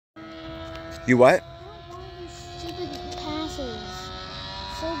You what? I don't want these stupid passes.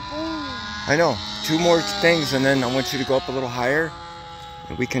 So boring. I know. 2 more things, and then I want you to go up a little higher.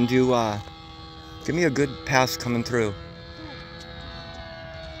 And we can do, give me a good pass coming through.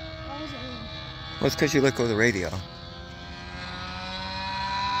 Why is it ring? Well, it's because you let go of the radio.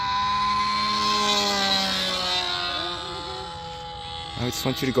 I just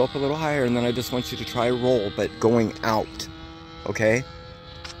want you to go up a little higher, and then I just want you to try a roll, but going out, okay?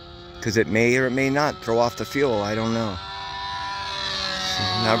 Because it may or it may not throw off the fuel, I don't know. So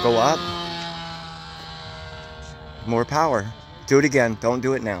now go up. More power. Do it again, don't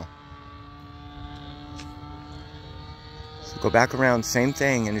do it now. So go back around, same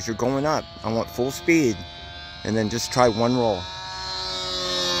thing, and as you're going up, I want full speed, and then just try 1 roll.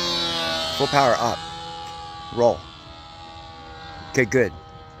 Full power up. Roll. Okay, good.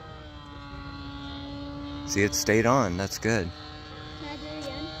 See, it stayed on. That's good. Can I do it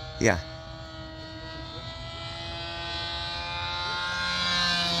again? Yeah.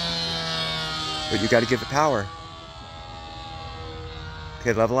 But you got to give it power.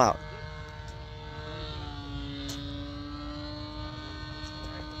 Okay, level out.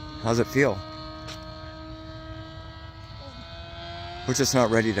 How's it feel? We're just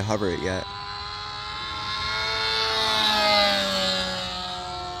not ready to hover it yet.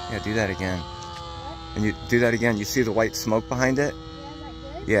 Yeah, do that again. What? And you do that again. You see the white smoke behind it? Yeah, is that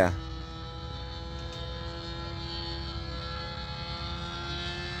good? Yeah.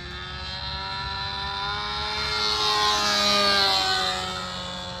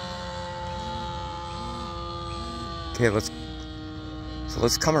 Okay,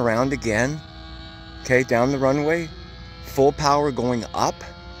 let's come around again. Okay, down the runway. Full power going up.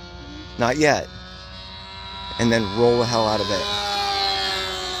 Not yet. And then roll the hell out of it.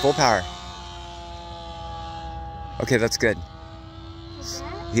 Full power. Okay, that's good. Like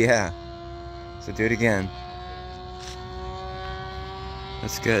that? Yeah. So do it again.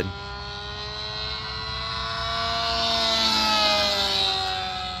 That's good.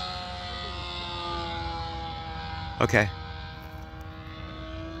 Okay.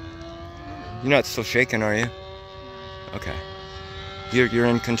 You're not still shaking, are you? Okay. You're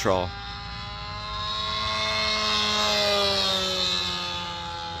in control.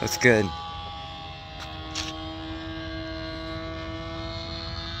 That's good.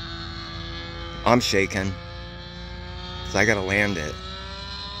 I'm shaking because I gotta land it.